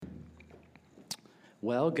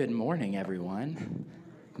Well, good morning, everyone.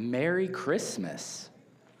 Merry Christmas.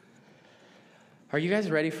 Are you guys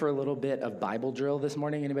ready for a little bit of Bible drill this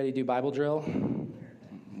morning? Anybody do Bible drill?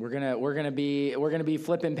 We're gonna be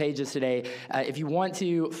flipping pages today. If you want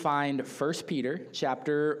to find 1 Peter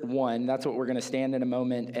chapter 1, that's what we're gonna stand in a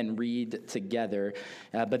moment and read together.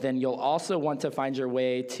 But then you'll also want to find your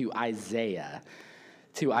way to Isaiah.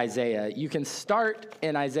 You can start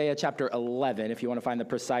in Isaiah chapter 11 if you want to find the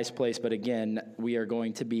precise place, but again, we are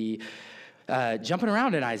going to be jumping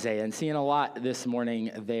around in Isaiah and seeing a lot this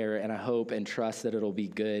morning there, and I hope and trust that it'll be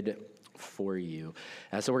good for you.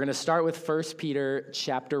 So we're going to start with 1 Peter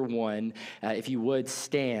chapter 1. If you would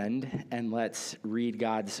stand and let's read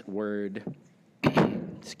God's word,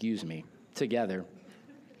 together.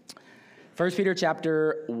 1 Peter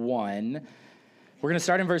chapter 1. We're going to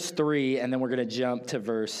start in verse 3, and then we're going to jump to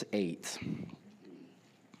verse 8.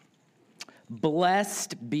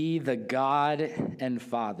 Blessed be the God and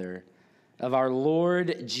Father of our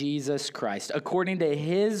Lord Jesus Christ. According to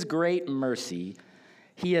his great mercy,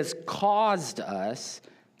 he has caused us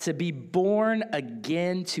to be born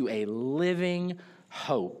again to a living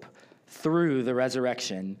hope through the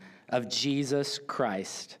resurrection of Jesus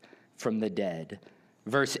Christ from the dead.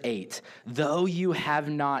 Verse 8, though you have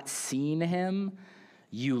not seen him,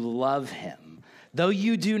 you love him. Though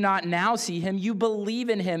you do not now see him, you believe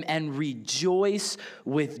in him and rejoice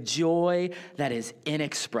with joy that is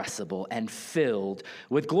inexpressible and filled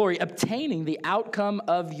with glory, obtaining the outcome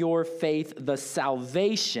of your faith, the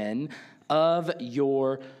salvation of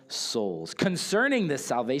your souls. Concerning this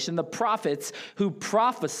salvation, the prophets who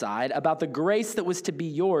prophesied about the grace that was to be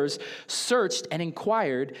yours searched and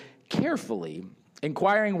inquired carefully,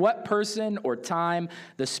 inquiring what person or time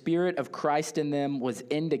the Spirit of Christ in them was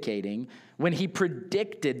indicating when he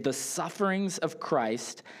predicted the sufferings of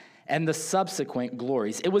Christ and the subsequent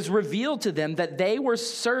glories. It was revealed to them that they were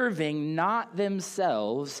serving not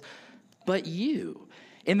themselves, but you,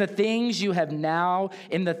 in the things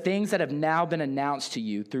that have now been announced to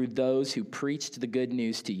you through those who preached the good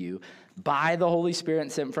news to you by the Holy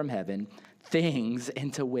Spirit sent from heaven, things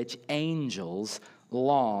into which angels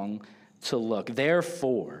long to look.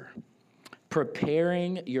 Therefore,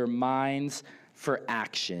 preparing your minds for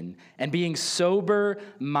action and being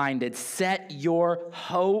sober-minded, set your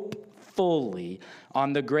hope fully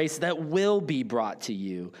on the grace that will be brought to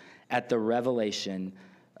you at the revelation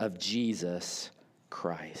of Jesus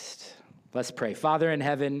Christ. Let's pray. Father in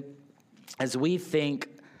heaven, as we think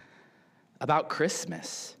about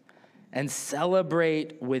Christmas and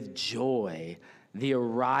celebrate with joy the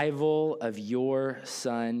arrival of your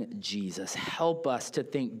Son, Jesus, help us to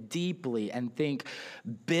think deeply and think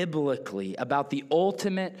biblically about the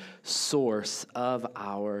ultimate source of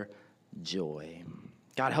our joy.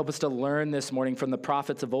 God, help us to learn this morning from the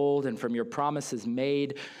prophets of old and from your promises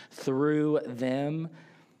made through them.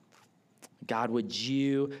 God, would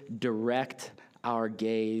you direct our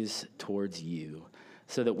gaze towards you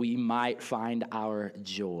so that we might find our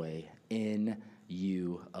joy in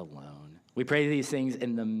you alone. We pray these things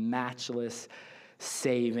in the matchless,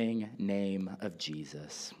 saving name of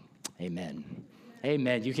Jesus. Amen.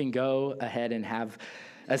 Amen. You can go ahead and have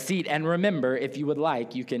a seat. And remember, if you would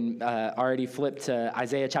like, you can already flip to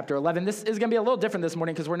Isaiah chapter 11. This is going to be a little different this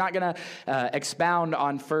morning because we're not going to expound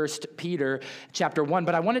on 1 Peter chapter 1.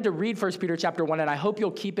 But I wanted to read 1 Peter chapter 1, and I hope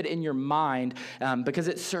you'll keep it in your mind because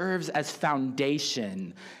it serves as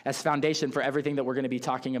foundation for everything that we're going to be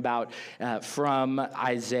talking about from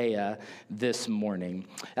Isaiah this morning.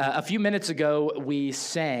 A few minutes ago, we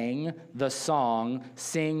sang the song,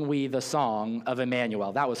 Sing We the Song of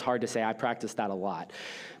Emmanuel. That was hard to say. I practiced that a lot.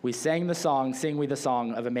 We sang the song, Sing We the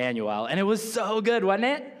Song of Emmanuel, and it was so good, wasn't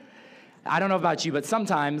it? I don't know about you, but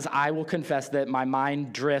sometimes I will confess that my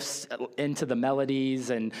mind drifts into the melodies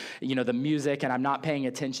and, the music, and I'm not paying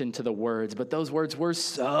attention to the words, but those words were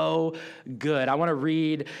so good. I want to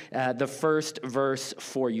read the first verse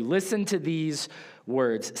for you. Listen to these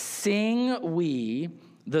words. Sing we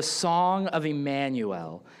the song of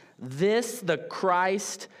Emmanuel, this the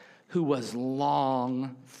Christ who was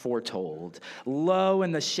long foretold. Lo,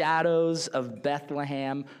 in the shadows of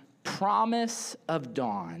Bethlehem, promise of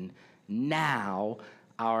dawn, now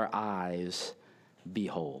our eyes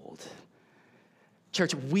behold.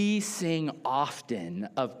 Church, we sing often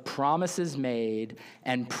of promises made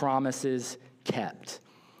and promises kept.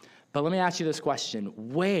 But let me ask you this question.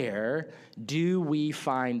 Where do we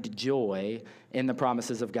find joy in the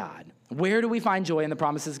promises of God? Where do we find joy in the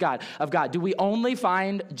promises of God? Do we only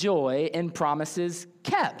find joy in promises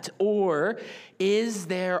kept? Or is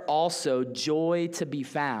there also joy to be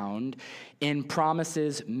found in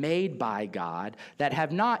promises made by God that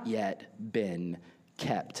have not yet been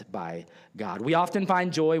kept by God. We often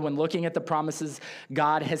find joy when looking at the promises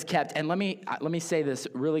God has kept. And let me say this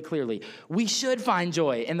really clearly. We should find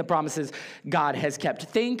joy in the promises God has kept.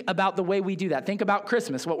 Think about the way we do that. Think about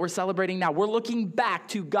Christmas, what we're celebrating now. We're looking back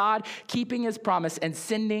to God keeping his promise and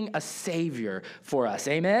sending a Savior for us.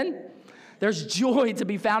 Amen? There's joy to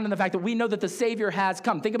be found in the fact that we know that the Savior has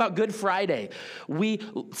come. Think about Good Friday. We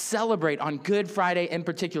celebrate on Good Friday in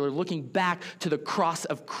particular, looking back to the cross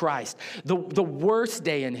of Christ, the worst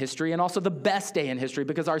day in history and also the best day in history,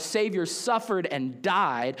 because our Savior suffered and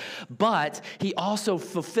died, but he also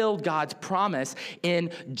fulfilled God's promise in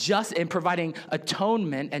providing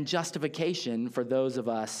atonement and justification for those of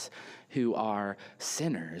us who are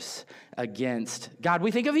sinners against God.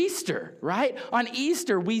 We think of Easter, right? On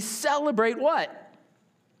Easter, we celebrate what?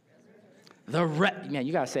 Man,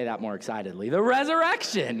 you got to say that more excitedly. The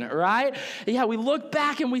resurrection, right? Yeah, we look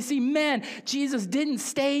back and we see, man, Jesus didn't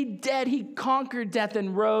stay dead. He conquered death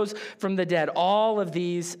and rose from the dead. All of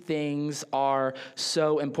these things are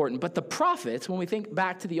so important. But the prophets, when we think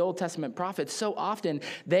back to the Old Testament prophets, so often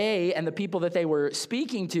they and the people that they were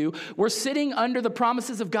speaking to were sitting under the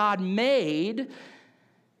promises of God made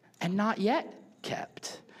and not yet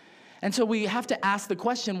kept. And so we have to ask the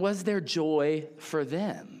question, was there joy for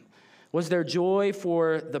them? Was there joy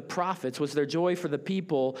for the prophets? Was there joy for the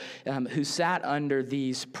people who sat under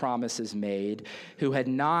these promises made, who had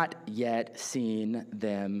not yet seen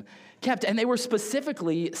them kept? And they were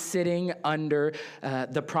specifically sitting under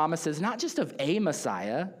the promises, not just of a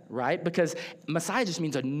Messiah, right? Because Messiah just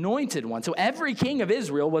means anointed one. So every king of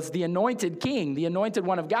Israel was the anointed king, the anointed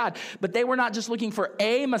one of God. But they were not just looking for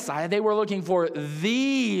a Messiah. They were looking for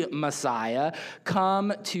the Messiah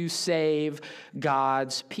come to save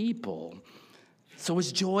God's people. So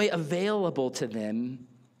was joy available to them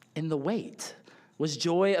in the wait? Was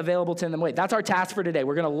joy available to them in the wait? That's our task for today.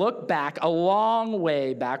 We're going to look back a long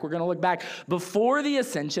way back. We're going to look back before the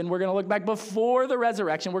ascension. We're going to look back before the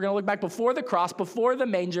resurrection. We're going to look back before the cross, before the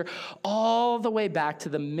manger, all the way back to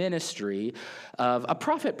the ministry of a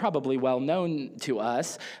prophet probably well known to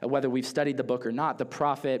us, whether we've studied the book or not, the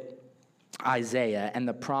prophet Isaiah and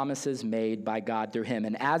the promises made by God through him.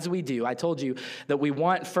 And as we do, I told you that we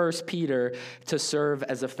want 1 Peter to serve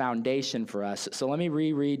as a foundation for us. So let me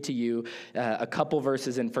reread to you a couple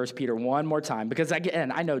verses in 1 Peter one more time, because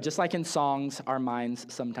again, I know just like in songs, our minds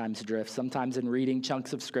sometimes drift. Sometimes in reading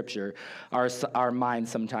chunks of scripture, our minds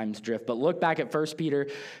sometimes drift. But look back at 1 Peter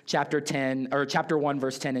chapter 1,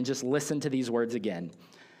 verse 10, and just listen to these words again.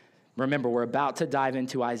 Remember, we're about to dive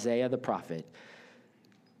into Isaiah the prophet.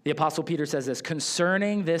 The Apostle Peter says this,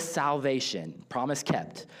 concerning this salvation, promise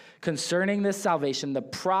kept, concerning this salvation, the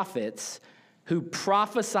prophets who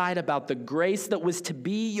prophesied about the grace that was to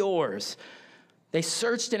be yours, they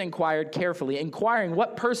searched and inquired carefully, inquiring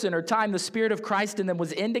what person or time the Spirit of Christ in them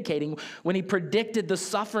was indicating when he predicted the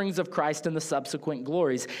sufferings of Christ and the subsequent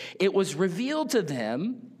glories. It was revealed to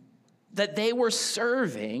them that they were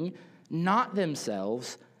serving not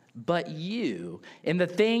themselves, but you, in the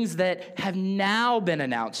things that have now been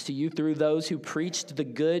announced to you through those who preached the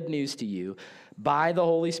good news to you by the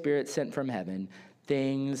Holy Spirit sent from heaven,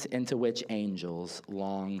 things into which angels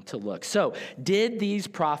long to look. So, did these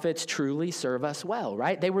prophets truly serve us well,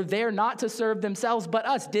 right? They were there not to serve themselves, but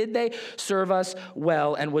us. Did they serve us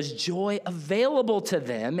well? And was joy available to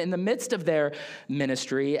them in the midst of their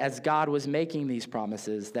ministry as God was making these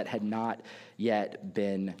promises that had not yet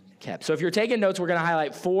been kept? So if you're taking notes, we're going to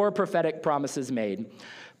highlight 4 prophetic promises made.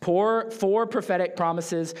 4 prophetic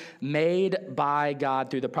promises made by God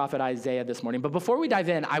through the prophet Isaiah this morning. But before we dive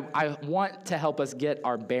in, I want to help us get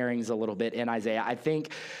our bearings a little bit in Isaiah. I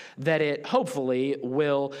think that it hopefully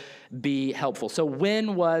will be helpful. So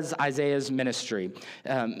when was Isaiah's ministry?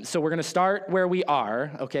 So we're going to start where we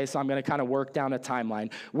are. Okay, so I'm going to kind of work down a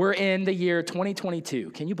timeline. We're in the year 2022.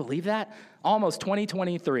 Can you believe that? Almost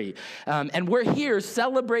 2023. And we're here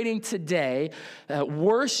celebrating today,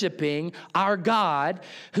 worshiping our God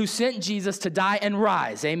who sent Jesus to die and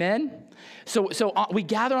rise. Amen? So we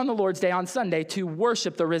gather on the Lord's Day on Sunday to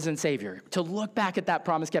worship the risen Savior, to look back at that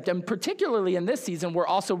promise kept. And particularly in this season, we're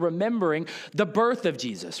also remembering the birth of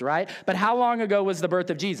Jesus, right? But how long ago was the birth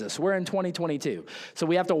of Jesus? We're in 2022. So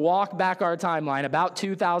we have to walk back our timeline about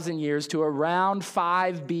 2,000 years to around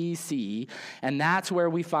 5 BC, and that's where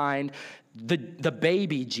we find the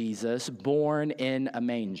baby Jesus born in a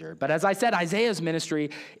manger. But as I said, Isaiah's ministry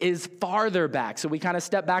is farther back. So we kind of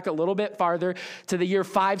step back a little bit farther to the year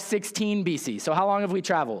 516 BC. So how long have we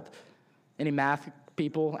traveled? Any math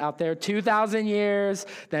people out there? 2,000 years,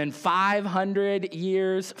 then 500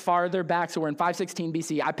 years farther back. So we're in 516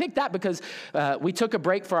 BC. I picked that because we took a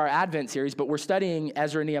break for our Advent series, but we're studying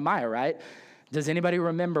Ezra and Nehemiah, right? Does anybody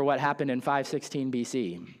remember what happened in 516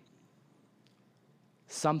 BC?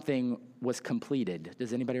 Something was completed.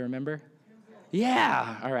 Does anybody remember?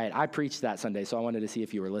 Yeah, all right. I preached that Sunday, so I wanted to see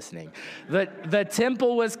if you were listening. The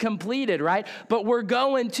temple was completed, right? But we're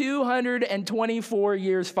going 224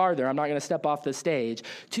 years farther. I'm not going to step off the stage.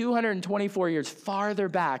 224 years farther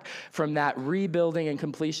back from that rebuilding and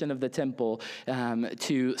completion of the temple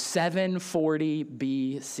to 740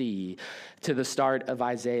 BC, to the start of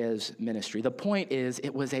Isaiah's ministry. The point is,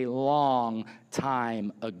 it was a long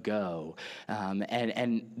time ago,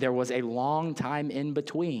 and there was a long time in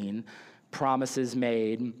between promises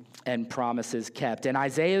made and promises kept. And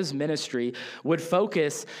Isaiah's ministry would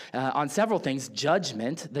focus on several things: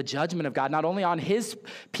 judgment, the judgment of God, not only on his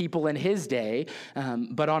people in his day,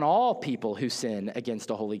 but on all people who sin against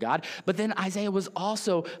a holy God. But then Isaiah was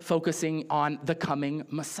also focusing on the coming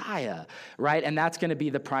Messiah, right? And that's going to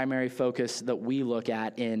be the primary focus that we look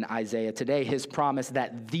at in Isaiah today, his promise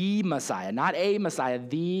that the Messiah, not a Messiah,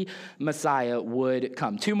 the Messiah would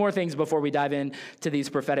come. Two more things before we dive into these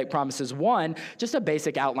prophetic promises. One, just a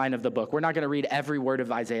basic outline of the book. We're not going to read every word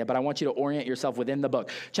of Isaiah, but I want you to orient yourself within the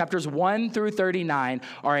book. Chapters 1 through 39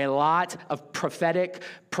 are a lot of prophetic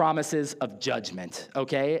promises of judgment,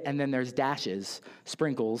 okay? And then there's dashes,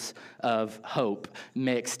 sprinkles of hope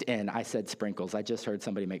mixed in. I said sprinkles. I just heard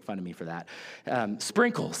somebody make fun of me for that.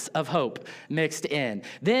 Sprinkles of hope mixed in.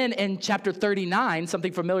 Then in chapter 39,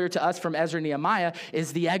 something familiar to us from Ezra and Nehemiah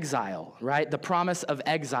is the exile, right? The promise of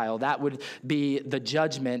exile. That would be the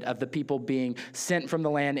judgment of the people being sent from the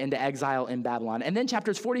land into exile in Babylon. And then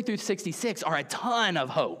chapters 40 through 66 are a ton of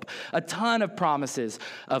hope, a ton of promises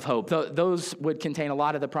of hope. Those would contain a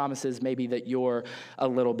lot of the promises maybe that you're a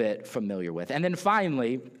little bit familiar with. And then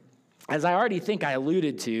finally, as I already think I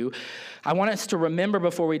alluded to, I want us to remember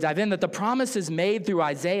before we dive in that the promises made through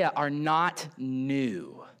Isaiah are not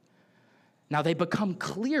new. Now, they become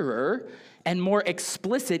clearer and more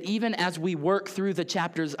explicit even as we work through the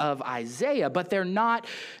chapters of Isaiah, but they're not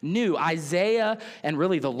new. Isaiah, and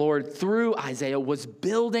really the Lord through Isaiah, was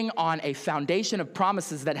building on a foundation of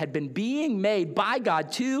promises that had been being made by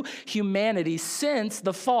God to humanity since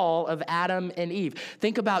the fall of Adam and Eve.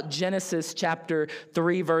 Think about Genesis chapter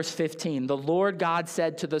 3, verse 15. The Lord God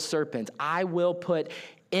said to the serpent, "I will put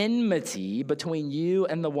enmity between you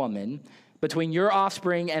and the woman, between your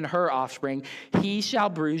offspring and her offspring. He shall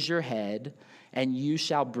bruise your head, and you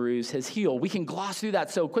shall bruise his heel." We can gloss through that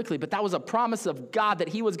so quickly, but that was a promise of God that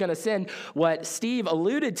he was going to send what Steve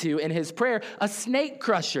alluded to in his prayer, a snake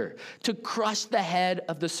crusher, to crush the head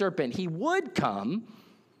of the serpent. He would come,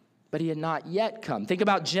 but he had not yet come. Think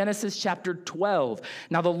about Genesis chapter 12.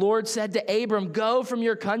 Now the Lord said to Abram, "Go from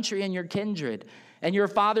your country and your kindred and your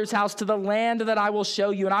father's house to the land that I will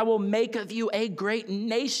show you, and I will make of you a great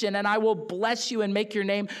nation, and I will bless you and make your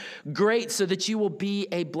name great so that you will be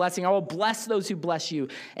a blessing. I will bless those who bless you,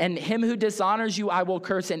 and him who dishonors you I will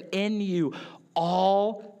curse, and in you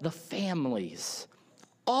all the families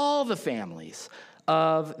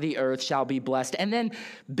of the earth shall be blessed." And then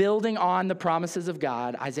building on the promises of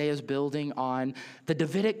God, Isaiah's building on the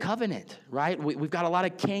Davidic covenant, right? We've got a lot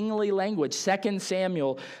of kingly language. 2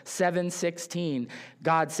 Samuel 7:16,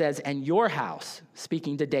 God says, "And your house,"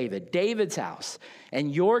 speaking to David, David's house,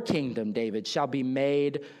 "and your kingdom, David, shall be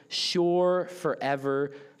made sure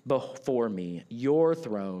forever before me. Your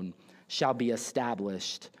throne shall be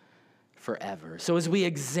established forever." So as we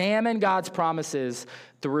examine God's promises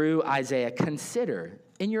through Isaiah, consider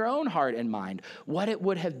in your own heart and mind what it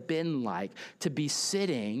would have been like to be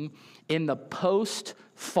sitting in the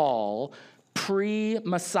post-fall,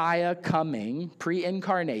 pre-Messiah coming,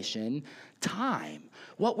 pre-incarnation time.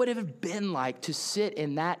 What would it have been like to sit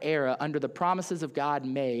in that era under the promises of God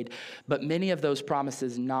made, but many of those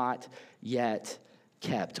promises not yet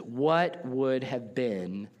kept? What would have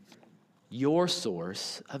been your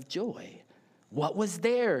source of joy? What was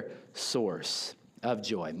their source of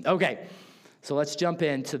joy? Okay, so let's jump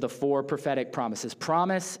into the 4 prophetic promises.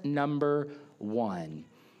 Promise number 1,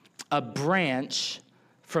 a branch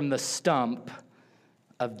from the stump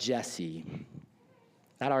of Jesse.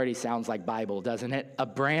 That already sounds like Bible, doesn't it? I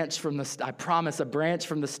promise a branch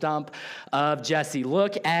from the stump of Jesse.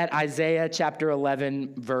 Look at Isaiah chapter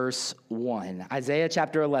 11, verse 1. Isaiah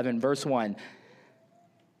chapter 11, verse 1.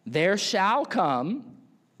 There shall come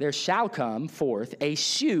forth a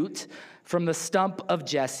shoot from the stump of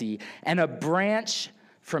Jesse, and a branch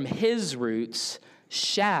from his roots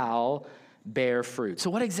shall bear fruit. So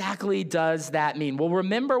what exactly does that mean? Well,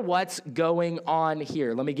 remember what's going on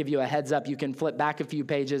here. Let me give you a heads up. You can flip back a few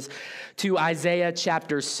pages to Isaiah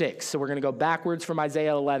chapter 6. So we're going to go backwards from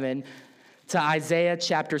Isaiah 11 to Isaiah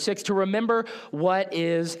chapter 6 to remember what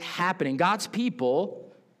is happening. God's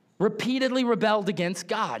people repeatedly rebelled against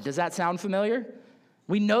God. Does that sound familiar?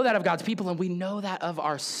 We know that of God's people, and we know that of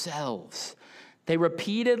ourselves. They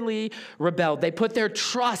repeatedly rebelled. They put their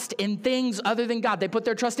trust in things other than God. They put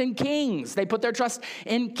their trust in kings. They put their trust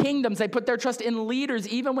in kingdoms. They put their trust in leaders,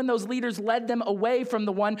 even when those leaders led them away from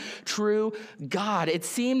the one true God. It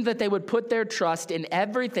seemed that they would put their trust in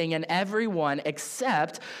everything and everyone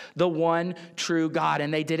except the one true God.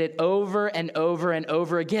 And they did it over and over and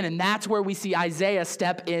over again. And that's where we see Isaiah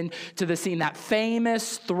step into the scene, that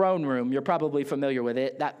famous throne room. You're probably familiar with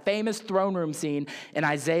it. That famous throne room scene in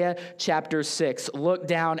Isaiah chapter 6. Look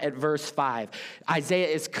down at verse 5. Isaiah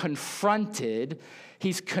is confronted.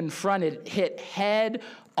 He's confronted, hit head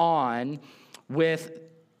on with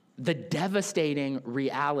the devastating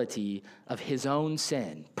reality of his own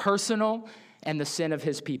sin, personal and the sin of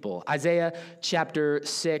his people. Isaiah chapter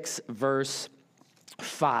 6, verse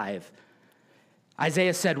 5.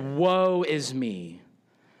 Isaiah said, "Woe is me,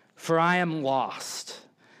 for I am lost.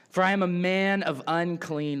 For I am a man of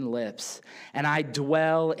unclean lips, and I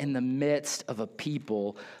dwell in the midst of a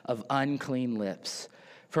people of unclean lips.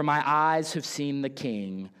 For my eyes have seen the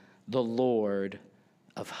King, the Lord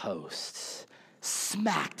of hosts."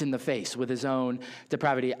 Smacked in the face with his own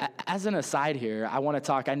depravity. As an aside here, I want to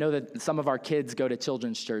talk. I know that some of our kids go to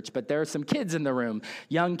children's church, but there are some kids in the room,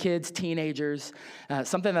 young kids, teenagers.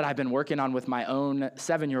 Something that I've been working on with my own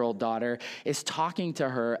 7-year-old daughter is talking to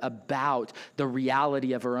her about the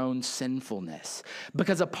reality of her own sinfulness.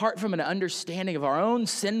 Because apart from an understanding of our own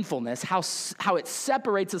sinfulness, how it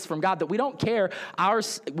separates us from God, that we don't compare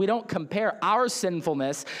our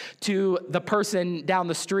sinfulness to the person down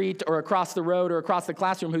the street or across the road or across the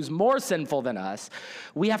classroom who's more sinful than us.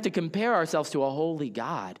 We have to compare ourselves to a holy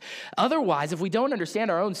God. Otherwise, if we don't understand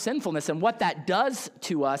our own sinfulness and what that does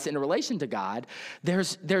to us in relation to God,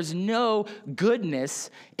 there's no goodness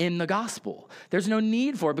in the gospel. There's no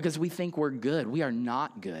need for it because we think we're good. We are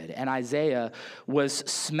not good. And Isaiah was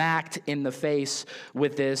smacked in the face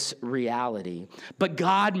with this reality. But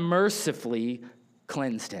God mercifully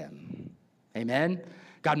cleansed him. Amen?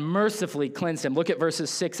 God mercifully cleansed him. Look at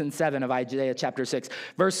verses 6 and 7 of Isaiah chapter 6.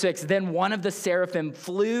 Verse 6, "Then one of the seraphim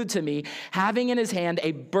flew to me, having in his hand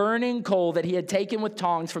a burning coal that he had taken with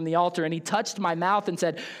tongs from the altar, and he touched my mouth and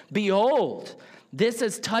said, 'Behold, this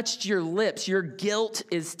has touched your lips. Your guilt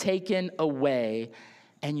is taken away,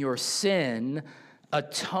 and your sin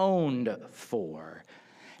atoned for.'"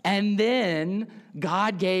 And then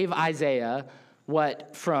God gave Isaiah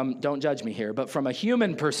what, don't judge me here, but from a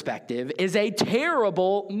human perspective, is a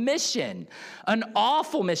terrible mission, an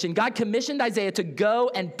awful mission. God commissioned Isaiah to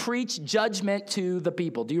go and preach judgment to the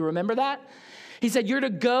people. Do you remember that? He said, "You're to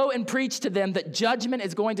go and preach to them that judgment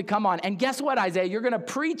is going to come on." And guess what, Isaiah? You're going to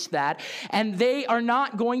preach that, and they are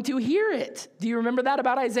not going to hear it. Do you remember that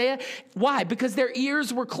about Isaiah? Why? Because their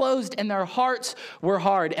ears were closed and their hearts were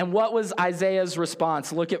hard. And what was Isaiah's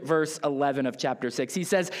response? Look at verse 11 of chapter 6. He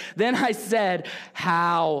says, "Then I said,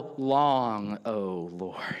 'How long, O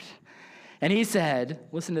Lord?' And he said,"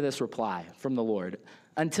 listen to this reply from the Lord,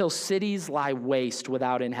 "Until cities lie waste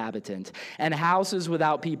without inhabitant, and houses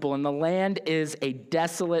without people, and the land is a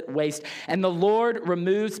desolate waste. And the Lord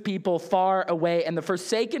removes people far away, and the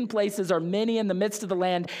forsaken places are many in the midst of the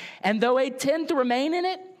land. And though a tenth remain in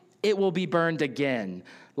it, it will be burned again,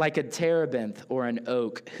 like a terebinth or an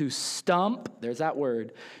oak, whose stump," there's that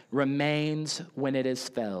word, "remains when it is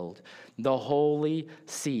felled. The holy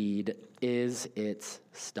seed is its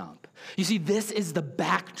stump." You see, this is the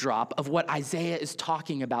backdrop of what Isaiah is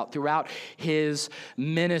talking about throughout his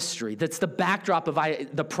ministry. That's the backdrop of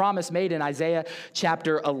the promise made in Isaiah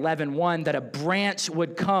chapter 11:1 that a branch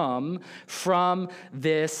would come from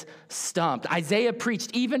this stump. Isaiah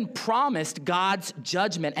preached, even promised God's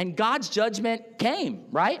judgment, and God's judgment came,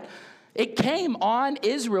 right? It came on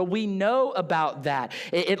Israel. We know about that.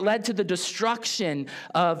 It led to the destruction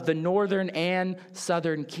of the northern and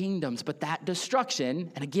southern kingdoms. But that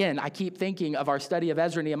destruction, and again, I keep thinking of our study of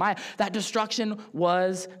Ezra and Nehemiah, that destruction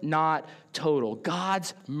was not total.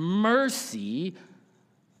 God's mercy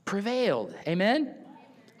prevailed. Amen?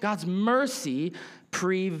 God's mercy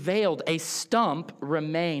prevailed. A stump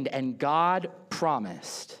remained, and God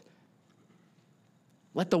promised.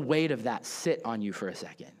 Let the weight of that sit on you for a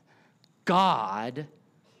second. God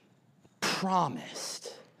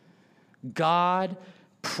promised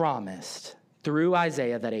through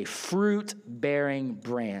Isaiah that a fruit-bearing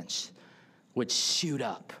branch would shoot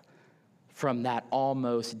up from that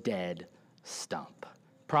almost dead stump.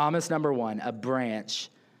 Promise number one, a branch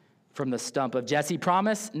from the stump of Jesse.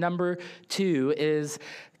 Promise number 2 is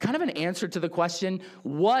kind of an answer to the question,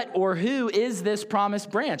 what or who is this promised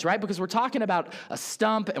branch, right? Because we're talking about a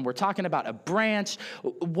stump and we're talking about a branch.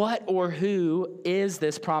 What or who is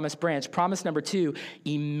this promised branch? Promise number 2,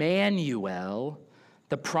 Emmanuel.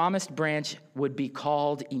 The promised branch would be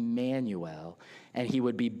called Emmanuel, and he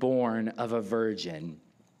would be born of a virgin.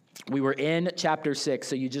 We were in chapter 6,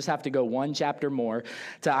 so you just have to go one chapter more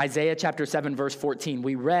to Isaiah chapter 7, verse 14.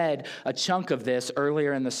 We read a chunk of this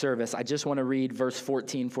earlier in the service. I just want to read verse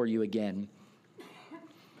 14 for you again.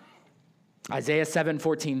 Isaiah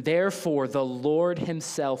 7:14, therefore the Lord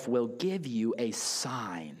himself will give you a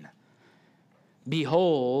sign.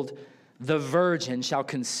 Behold, the virgin shall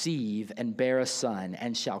conceive and bear a son,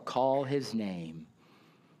 and shall call his name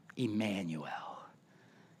Emmanuel.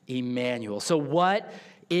 Emmanuel. So what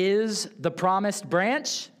is the promised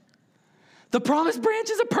branch? The promised branch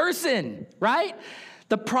is a person, right?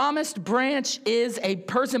 The promised branch is a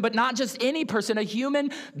person, but not just any person, a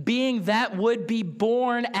human being that would be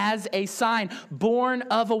born as a sign, born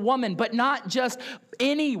of a woman, but not just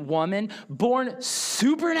any woman, born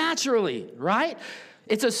supernaturally, right?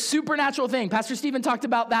 It's a supernatural thing. Pastor Stephen talked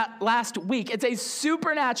about that last week. It's a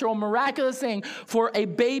supernatural, miraculous thing for a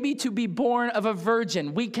baby to be born of a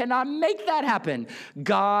virgin. We cannot make that happen.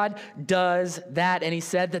 God does that, and he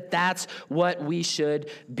said that that's what we should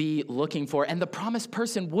be looking for. And the promised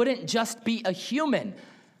person wouldn't just be a human.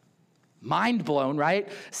 Mind blown, right?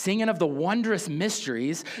 Singing of the wondrous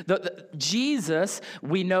mysteries. Jesus,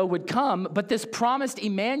 we know, would come, but this promised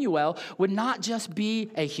Emmanuel would not just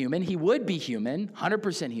be a human. He would be human,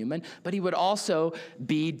 100% human, but he would also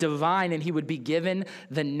be divine, and he would be given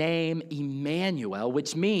the name Emmanuel,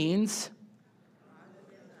 which means,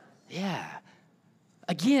 yeah.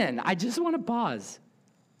 Again, I just want to pause.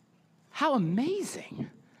 How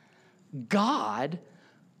amazing. God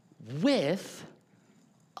with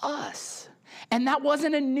us. And that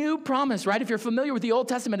wasn't a new promise, right? If you're familiar with the Old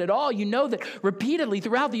Testament at all, you know that repeatedly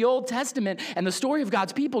throughout the Old Testament and the story of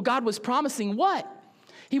God's people, God was promising what?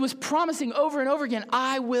 He was promising over and over again,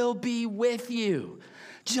 I will be with you.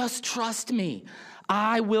 Just trust me.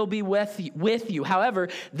 I will be with you. However,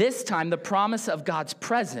 this time the promise of God's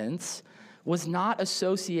presence was not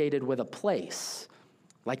associated with a place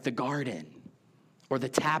like the garden or the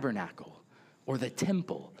tabernacle or the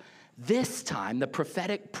temple. This time, the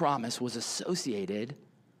prophetic promise was associated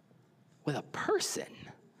with a person.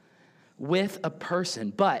 With a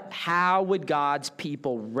person. But how would God's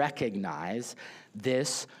people recognize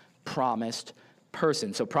this promised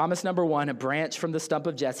person? So promise number 1, a branch from the stump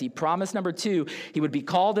of Jesse. Promise number 2, he would be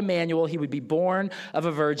called Emmanuel. He would be born of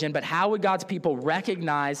a virgin. But how would God's people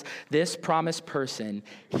recognize this promised person?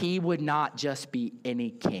 He would not just be any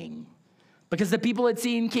king. Because the people had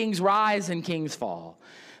seen kings rise and kings fall.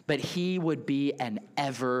 But he would be an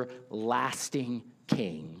everlasting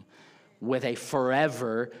king with a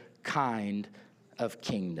forever kind of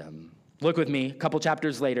kingdom. Look with me, a couple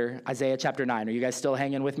chapters later, Isaiah chapter 9. Are you guys still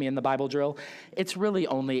hanging with me in the Bible drill? It's really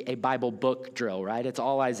only a Bible book drill, right? It's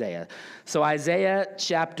all Isaiah. So Isaiah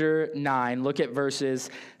chapter 9, look at verses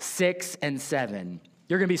 6 and 7.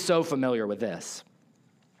 You're going to be so familiar with this.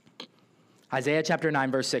 Isaiah chapter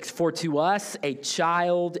 9, verse 6. For to us a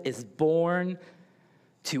child is born,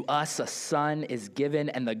 to us a son is given,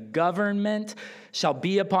 and the government shall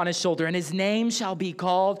be upon his shoulder, and his name shall be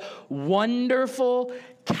called Wonderful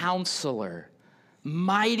Counselor,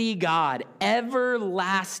 Mighty God,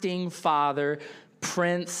 Everlasting Father,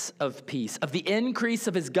 Prince of Peace. Of the increase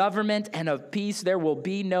of his government and of peace there will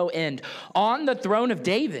be no end. On the throne of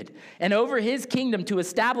David and over his kingdom, to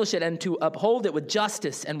establish it and to uphold it with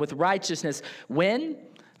justice and with righteousness. When?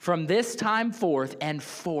 From this time forth and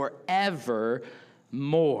forever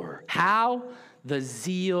more. How? The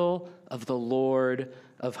zeal of the Lord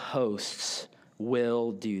of hosts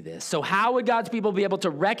will do this. So how would God's people be able to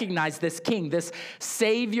recognize this king, this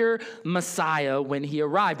Savior Messiah when he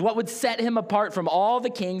arrived? What would set him apart from all the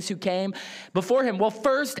kings who came before him? Well,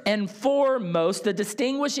 first and foremost, the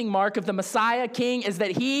distinguishing mark of the Messiah king is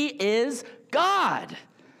that he is God.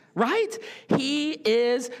 Right? He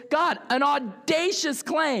is God. An audacious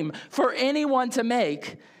claim for anyone to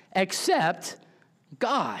make except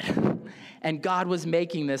God. And God was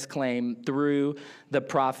making this claim through the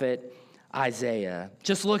prophet Isaiah.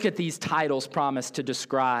 Just look at these titles promised to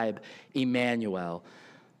describe Emmanuel.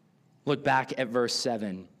 Look back at verse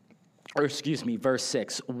 6.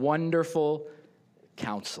 Wonderful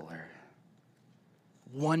Counselor.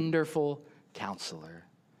 Wonderful Counselor.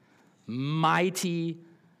 Mighty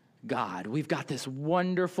God. We've got this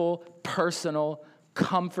wonderful, personal,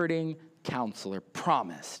 comforting Counselor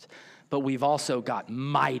promised but we've also got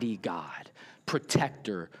mighty God,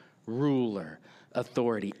 protector, ruler,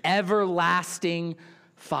 authority, everlasting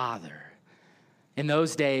Father. In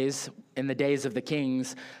those days, in the days of the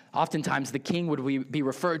kings, oftentimes the king would be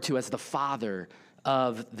referred to as the father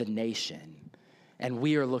of the nation. And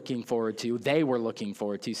they were looking forward to,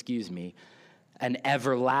 an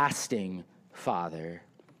everlasting Father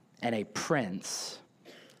and a Prince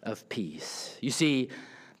of Peace. You see,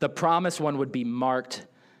 the promised one would be marked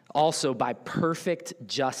also by perfect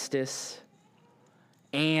justice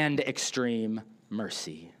and extreme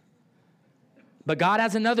mercy. But God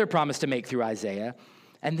has another promise to make through Isaiah,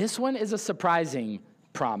 and this one is a surprising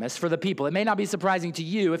promise for the people. It may not be surprising to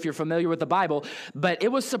you if you're familiar with the Bible, but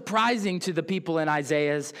it was surprising to the people in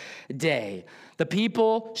Isaiah's day. The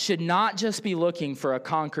people should not just be looking for a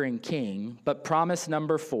conquering king, but promise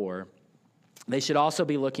number 4, they should also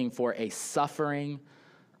be looking for a suffering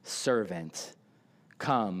servant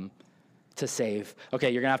come to save. Okay,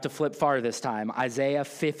 you're going to have to flip far this time. Isaiah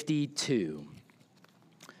 52.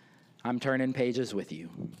 I'm turning pages with you.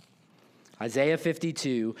 Isaiah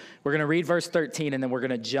 52. We're going to read verse 13, and then we're going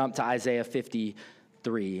to jump to Isaiah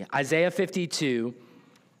 53. Isaiah 52,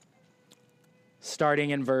 starting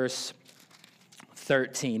in verse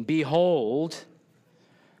 13. Behold,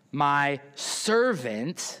 my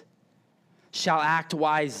servant shall act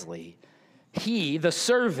wisely. He, the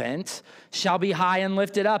servant, shall be high and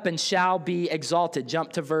lifted up and shall be exalted.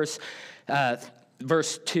 Jump to verse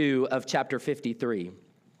 2 of chapter 53.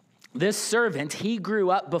 This servant, he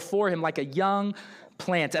grew up before him like a young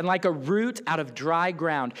plant and like a root out of dry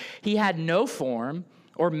ground. He had no form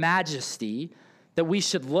or majesty that we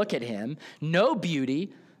should look at him, no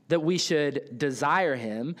beauty that we should desire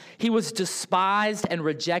him. He was despised and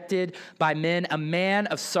rejected by men, a man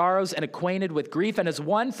of sorrows and acquainted with grief, and as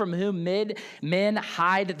one from whom men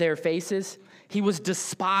hide their faces. He was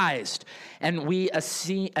despised, and we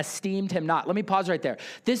esteemed him not. Let me pause right there.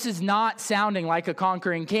 This is not sounding like a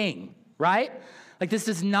conquering king, right? Like, this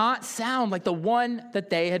does not sound like the one that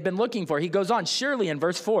they had been looking for. He goes on, surely in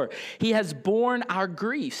verse 4, he has borne our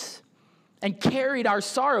griefs and carried our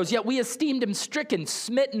sorrows, yet we esteemed him stricken,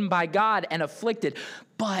 smitten by God, and afflicted.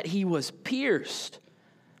 But he was pierced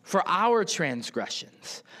for our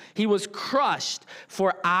transgressions. He was crushed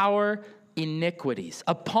for our iniquities.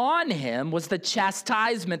 Upon him was the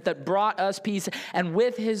chastisement that brought us peace, and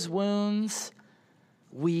with his wounds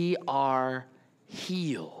we are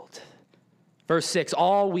healed. Verse 6,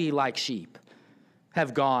 all we like sheep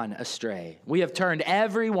have gone astray. We have turned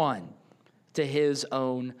everyone to his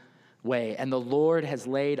own way, and the Lord has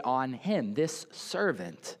laid on him, this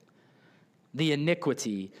servant, the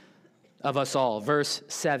iniquity of us all. Verse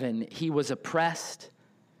 7, he was oppressed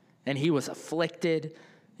and he was afflicted,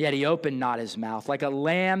 yet he opened not his mouth. Like a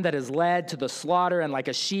lamb that is led to the slaughter, and like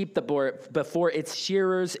a sheep that before its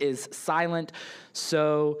shearers is silent,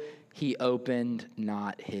 so he opened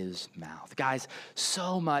not his mouth. Guys,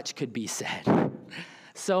 so much could be said.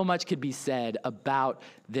 So much could be said about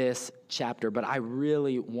this chapter, but I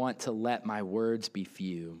really want to let my words be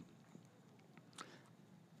few.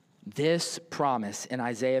 This promise in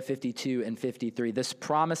Isaiah 52 and 53, this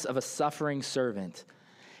promise of a suffering servant,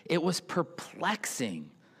 it was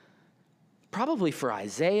perplexing. Probably for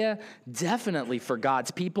Isaiah, definitely for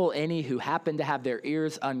God's people, any who happened to have their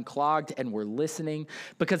ears unclogged and were listening,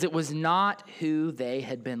 because it was not who they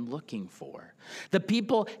had been looking for. The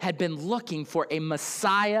people had been looking for a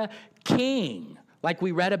Messiah king, like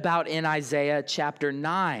we read about in Isaiah chapter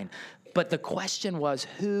 9. But the question was,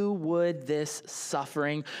 who would this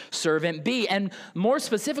suffering servant be? And more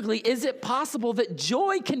specifically, is it possible that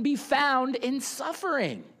joy can be found in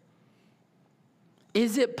suffering?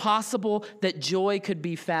 Is it possible that joy could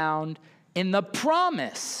be found in the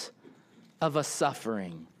promise of a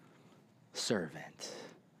suffering servant?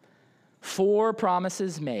 4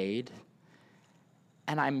 promises made,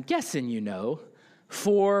 and I'm guessing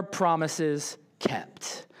 4 promises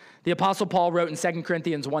kept. The Apostle Paul wrote in 2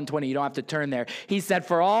 Corinthians 1:20, you don't have to turn there. He said,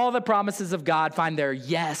 for all the promises of God find their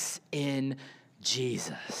yes in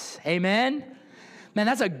Jesus. Amen? Man,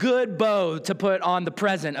 that's a good bow to put on the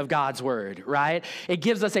present of God's word, right? It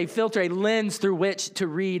gives us a filter, a lens through which to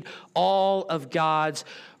read all of God's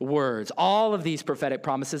words. All of these prophetic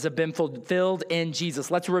promises have been fulfilled in Jesus.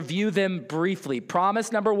 Let's review them briefly.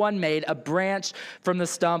 Promise number 1 made, a branch from the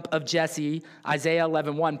stump of Jesse, Isaiah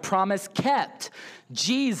 11:1. Promise kept.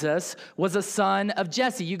 Jesus was a son of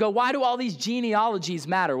Jesse. You go, why do all these genealogies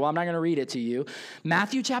matter? Well, I'm not going to read it to you.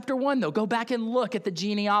 Matthew chapter 1, though, go back and look at the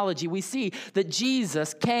genealogy. We see that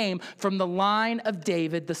Jesus came from the line of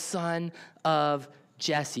David, the son of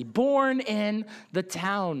Jesse, born in the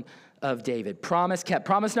town of David. Promise kept.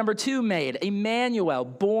 Promise number 2 made. Emmanuel,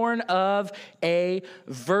 born of a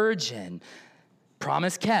virgin.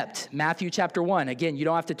 Promise kept. Matthew chapter 1. Again, you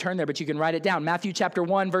don't have to turn there, but you can write it down. Matthew chapter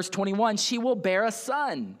 1, verse 21. She will bear a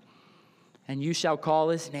son, and you shall call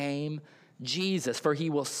his name Jesus, for he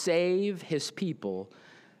will save his people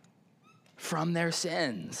from their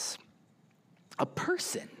sins. A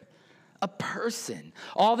person.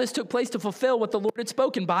 All this took place to fulfill what the Lord had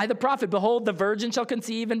spoken by the prophet. Behold, the virgin shall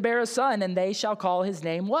conceive and bear a son, and they shall call his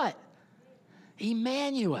name what?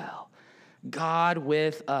 Emmanuel. God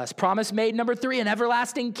with us. Promise made number 3, an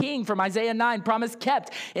everlasting king from Isaiah 9. Promise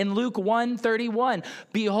kept in Luke 1:31.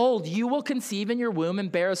 Behold, you will conceive in your womb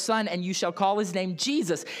and bear a son, and you shall call his name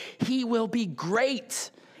Jesus. He will be great,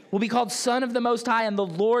 will be called Son of the Most High, and the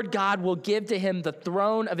Lord God will give to him the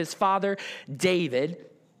throne of his father David,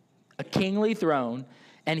 a kingly throne,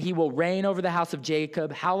 and he will reign over the house of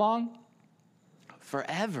Jacob. How long?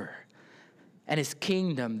 Forever. And his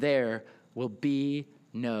kingdom there will be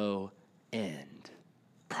no end.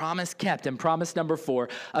 Promise kept. And promise number 4,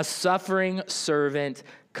 a suffering servant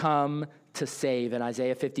come to save. In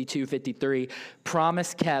Isaiah 52:53,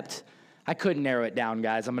 promise kept. I couldn't narrow it down,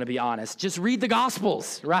 guys. I'm going to be honest. Just read the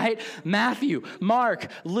Gospels, right? Matthew, Mark,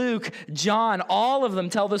 Luke, John, all of them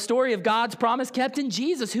tell the story of God's promise kept in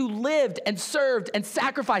Jesus, who lived and served and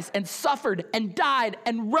sacrificed and suffered and died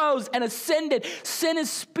and rose and ascended, sent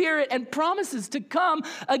his spirit and promises to come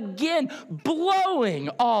again, blowing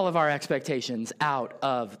all of our expectations out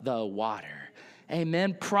of the water.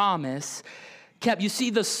 Amen. Promise kept. You see,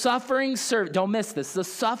 the suffering servant, don't miss this, the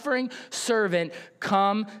suffering servant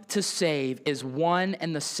come to save is one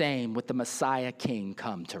and the same with the Messiah King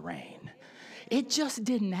come to reign. It just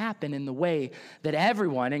didn't happen in the way that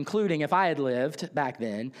everyone, including if I had lived back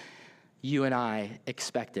then, you and I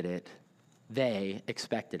expected it. They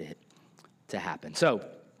expected it to happen. So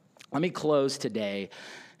let me close today,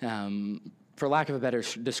 for lack of a better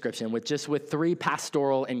description, with 3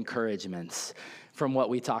 pastoral encouragements from what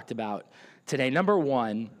we talked about today. Number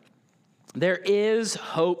 1, there is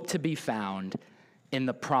hope to be found in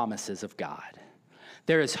the promises of God.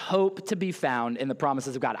 There is hope to be found in the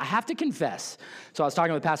promises of God. I have to confess, so I was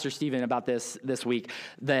talking with Pastor Stephen about this week,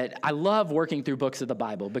 that I love working through books of the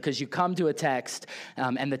Bible because you come to a text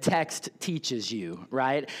and the text teaches you,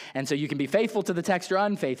 right? And so you can be faithful to the text or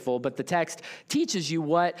unfaithful, but the text teaches you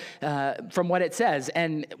from what it says.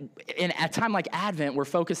 And in a time like Advent, we're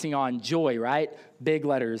focusing on joy, right? Big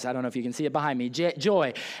letters. I don't know if you can see it behind me.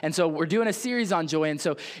 Joy. And so we're doing a series on joy. And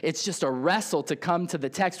so it's just a wrestle to come to the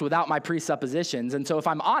text without my presuppositions. And so if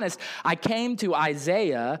I'm honest, I came to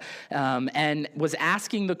Isaiah and was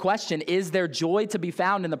asking the question, is there joy to be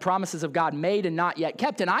found in the promises of God made and not yet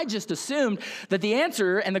kept? And I just assumed that the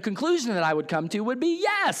answer and the conclusion that I would come to would be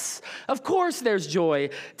yes. Of course there's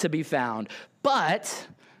joy to be found. But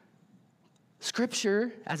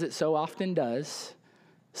Scripture, as it so often does,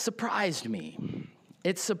 surprised me.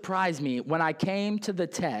 It surprised me. When I came to the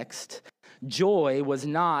text, joy was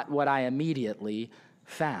not what I immediately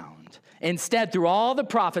found. Instead, through all the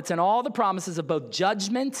prophets and all the promises of both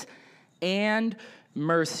judgment and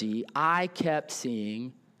mercy, I kept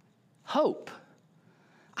seeing hope.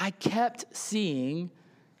 I kept seeing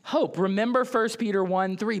hope. Remember 1 Peter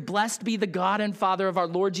 1:3, blessed be the God and Father of our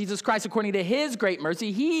Lord Jesus Christ. According to his great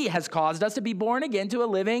mercy, he has caused us to be born again to a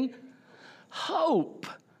living hope.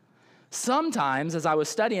 Sometimes, as I was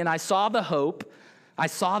studying, I saw that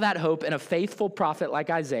hope in a faithful prophet like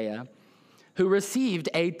Isaiah, who received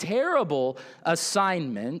a terrible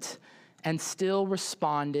assignment and still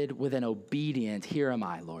responded with an obedient, here am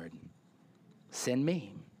I, Lord, send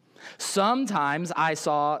me. Sometimes I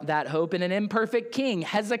saw that hope in an imperfect king,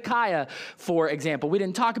 Hezekiah, for example. We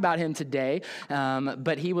didn't talk about him today,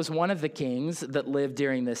 but he was one of the kings that lived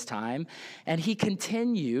during this time, and he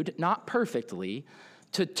continued, not perfectly,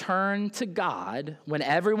 to turn to God when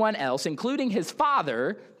everyone else, including his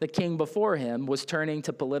father, the king before him, was turning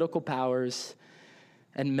to political powers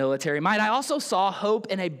and military might. I also saw hope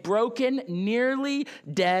in a broken, nearly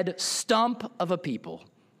dead stump of a people,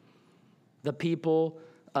 the people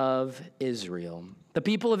of Israel. The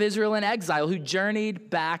people of Israel in exile who journeyed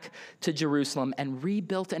back to Jerusalem and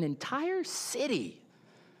rebuilt an entire city,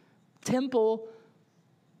 temple,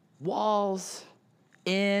 walls,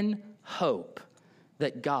 in hope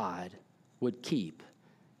that God would keep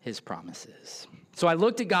his promises. So I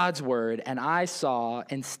looked at God's word and I saw,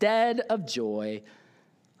 instead of joy,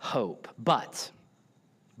 hope. But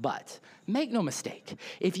make no mistake,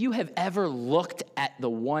 if you have ever looked at the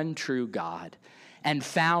one true God and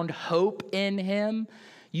found hope in him,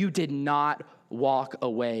 you did not walk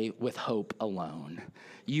away with hope alone.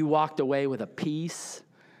 You walked away with a peace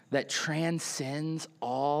that transcends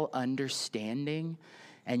all understanding,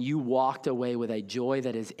 and you walked away with a joy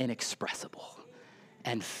that is inexpressible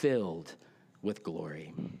and filled with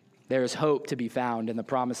glory. There is hope to be found in the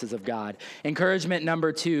promises of God. Encouragement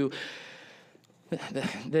number 2,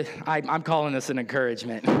 I'm calling this an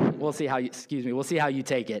encouragement. We'll see how you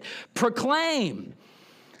take it. Proclaim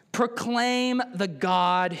the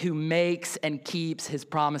God who makes and keeps his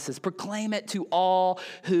promises. Proclaim it to all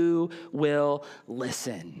who will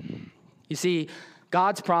listen. You see,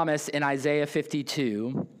 God's promise in Isaiah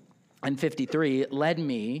 52 and 53 led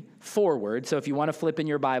me forward. So if you want to flip in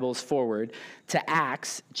your Bibles forward to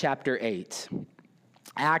Acts chapter 8.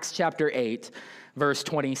 Acts chapter 8, verse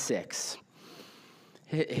 26.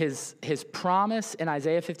 His promise in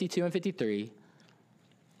Isaiah 52 and 53,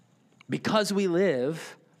 because we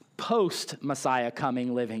live post-Messiah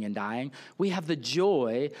coming, living, and dying, we have the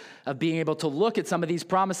joy of being able to look at some of these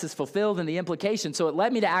promises fulfilled and the implications. So it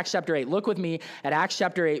led me to Acts chapter 8. Look with me at Acts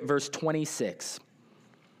chapter 8, verse 26.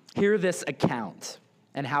 Hear this account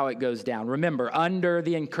and how it goes down. Remember, under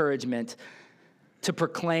the encouragement to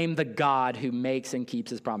proclaim the God who makes and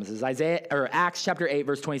keeps his promises. Acts chapter 8,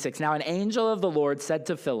 verse 26. Now an angel of the Lord said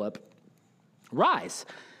to Philip, "Rise,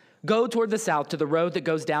 go toward the south to the road that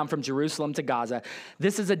goes down from Jerusalem to Gaza.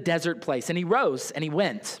 This is a desert place." And he rose and he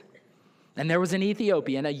went. And there was an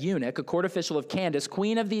Ethiopian, a eunuch, a court official of Candace,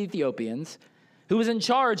 queen of the Ethiopians, who was in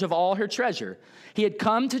charge of all her treasure. He had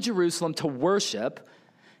come to Jerusalem to worship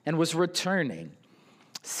and was returning,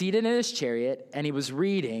 seated in his chariot, and he was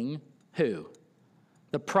reading who?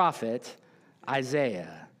 The prophet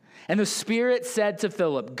Isaiah. And the Spirit said to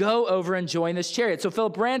Philip, "Go over and join this chariot." So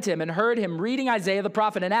Philip ran to him and heard him reading Isaiah the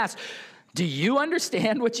prophet and asked, "Do you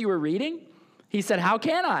understand what you were reading?" He said, "How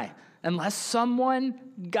can I, unless someone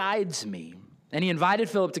guides me?" And he invited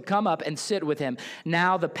Philip to come up and sit with him.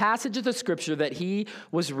 Now the passage of the scripture that he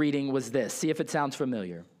was reading was this. See if it sounds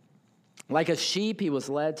familiar. Like a sheep he was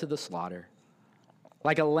led to the slaughter.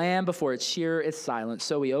 Like a lamb before its shearer is silent,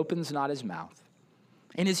 so he opens not his mouth.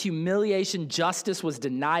 In his humiliation, justice was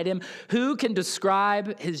denied him. Who can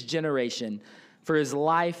describe his generation? For his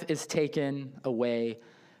life is taken away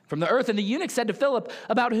from the earth. And the eunuch said to Philip,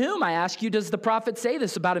 "About whom, I ask you, does the prophet say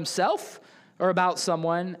this? About himself or about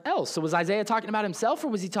someone else?" So was Isaiah talking about himself or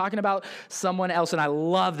was he talking about someone else? And I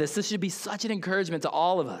love this. This should be such an encouragement to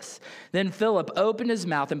all of us. Then Philip opened his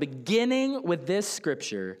mouth and beginning with this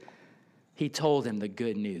scripture, he told him the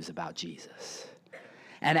good news about Jesus.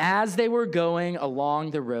 And as they were going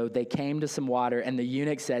along the road, they came to some water, and the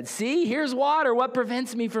eunuch said, "See, here's water. What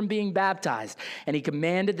prevents me from being baptized?" And he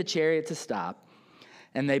commanded the chariot to stop,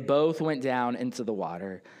 and they both went down into the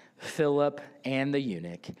water, Philip and the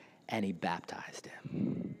eunuch, and he baptized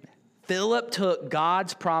him. Philip took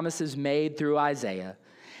God's promises made through Isaiah,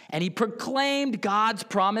 and he proclaimed God's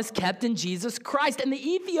promise kept in Jesus Christ, and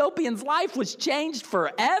the Ethiopian's life was changed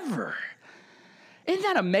forever. Isn't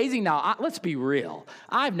that amazing? Now, let's be real.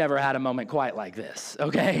 I've never had a moment quite like this,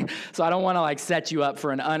 okay? So I don't want to set you up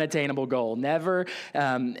for an unattainable goal. Never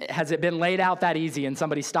has it been laid out that easy and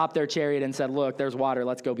somebody stopped their chariot and said, "Look, there's water,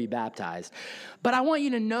 let's go be baptized." But I want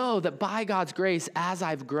you to know that by God's grace, as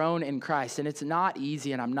I've grown in Christ, and it's not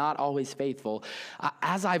easy and I'm not always faithful,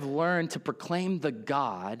 as I've learned to proclaim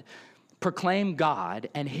God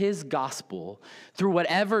and his gospel through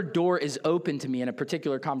whatever door is open to me in a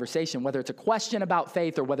particular conversation, whether it's a question about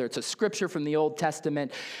faith or whether it's a scripture from the Old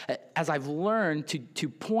Testament, as I've learned to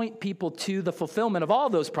point people to the fulfillment of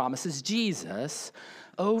all those promises, Jesus,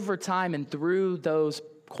 over time and through those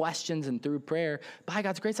questions and through prayer, by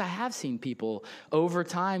God's grace, I have seen people over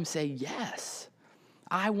time say, "Yes,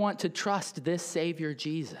 I want to trust this Savior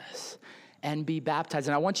Jesus and be baptized."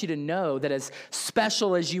 And I want you to know that as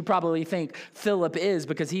special as you probably think Philip is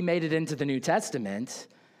because he made it into the New Testament,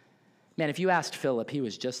 man, if you asked Philip, he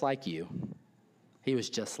was just like you. He was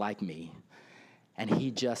just like me. And he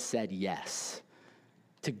just said yes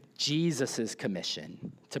to Jesus'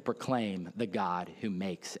 commission to proclaim the God who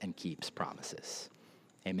makes and keeps promises.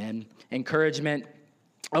 Amen. Encouragement.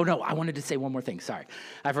 Oh, no, I wanted to say one more thing. Sorry,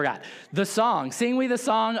 I forgot. The song, "Sing We the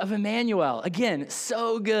Song of Emmanuel." Again,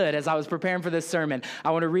 so good. As I was preparing for this sermon,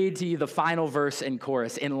 I want to read to you the final verse and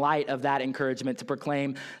chorus in light of that encouragement to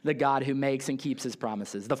proclaim the God who makes and keeps his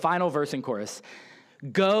promises. The final verse and chorus,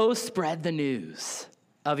 "Go spread the news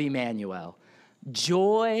of Emmanuel,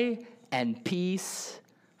 joy and peace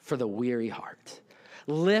for the weary heart.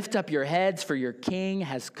 Lift up your heads, for your King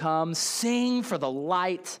has come. Sing, for the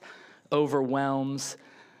light overwhelms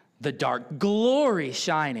the dark. Glory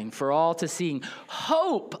shining for all to see.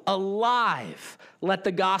 Hope alive. Let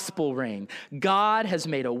the gospel ring. God has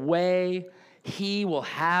made a way. He will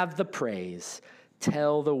have the praise.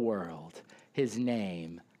 tell the world his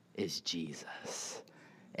name is Jesus.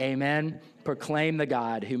 Amen. Proclaim the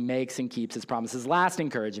God who makes and keeps his promises. Last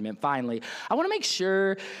encouragement, finally, I want to make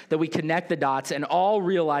sure that we connect the dots and all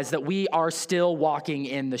realize that we are still walking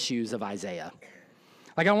in the shoes of Isaiah.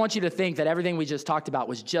 Like, I want you to think that everything we just talked about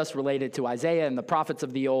was just related to Isaiah and the prophets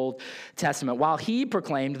of the Old Testament. While he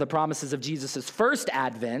proclaimed the promises of Jesus' first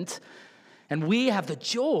advent, and we have the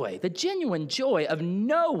joy, the genuine joy of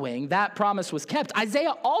knowing that promise was kept,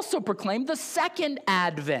 Isaiah also proclaimed the second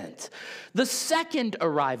advent, the second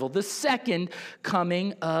arrival, the second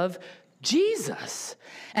coming of Jesus.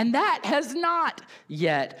 And that has not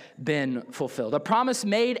yet been fulfilled. A promise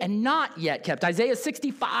made and not yet kept. Isaiah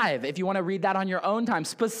 65, if you want to read that on your own time,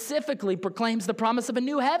 specifically proclaims the promise of a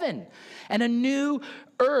new heaven and a new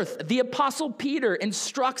earth. The Apostle Peter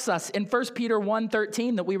instructs us in 1 Peter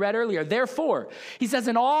 1:13 that we read earlier. Therefore, he says,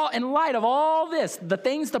 in light of all this, the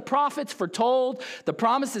things the prophets foretold, the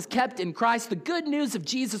promises kept in Christ, the good news of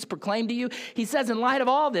Jesus proclaimed to you, he says, in light of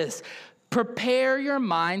all this, prepare your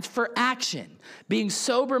minds for action, being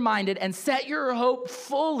sober-minded, and set your hope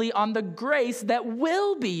fully on the grace that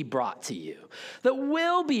will be brought to you,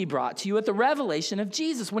 at the revelation of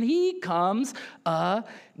Jesus when he comes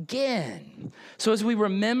again. So as we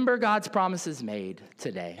remember God's promises made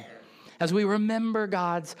today, as we remember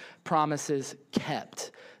God's promises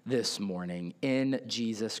kept this morning in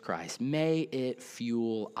Jesus Christ, may it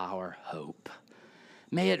fuel our hope.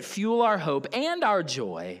 May it fuel our hope and our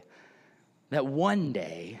joy that one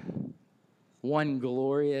day, one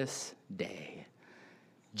glorious day,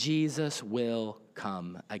 Jesus will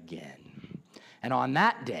come again. And on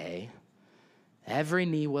that day, every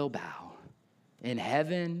knee will bow in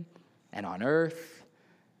heaven and on earth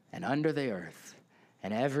and under the earth,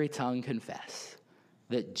 and every tongue confess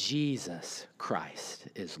that Jesus Christ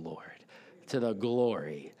is Lord, to the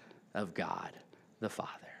glory of God the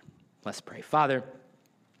Father. Let's pray. Father,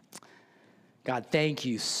 God, thank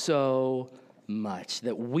you so much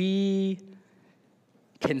that we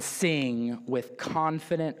can sing with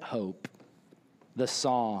confident hope the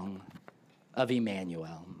song of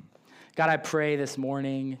Emmanuel. God, I pray this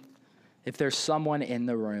morning, if there's someone in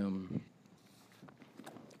the room,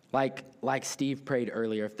 like Steve prayed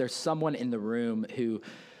earlier, if there's someone in the room who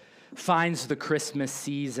finds the Christmas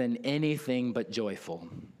season anything but joyful,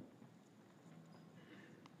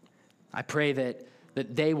 I pray that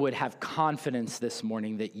they would have confidence this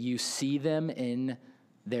morning that you see them in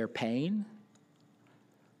their pain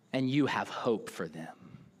and you have hope for them.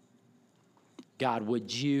 God,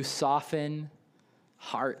 would you soften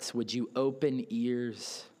hearts? Would you open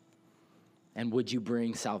ears? And would you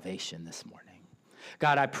bring salvation this morning?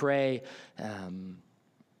 God, I pray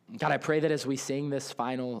that as we sing this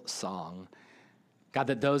final song, God,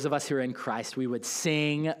 that those of us who are in Christ, we would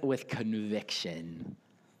sing with conviction.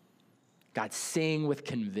 God, sing with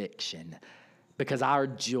conviction, because our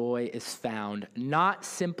joy is found not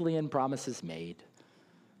simply in promises made,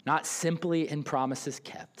 not simply in promises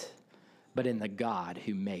kept, but in the God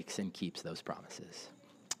who makes and keeps those promises.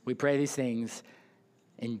 We pray these things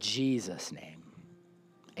in Jesus' name.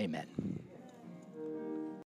 Amen.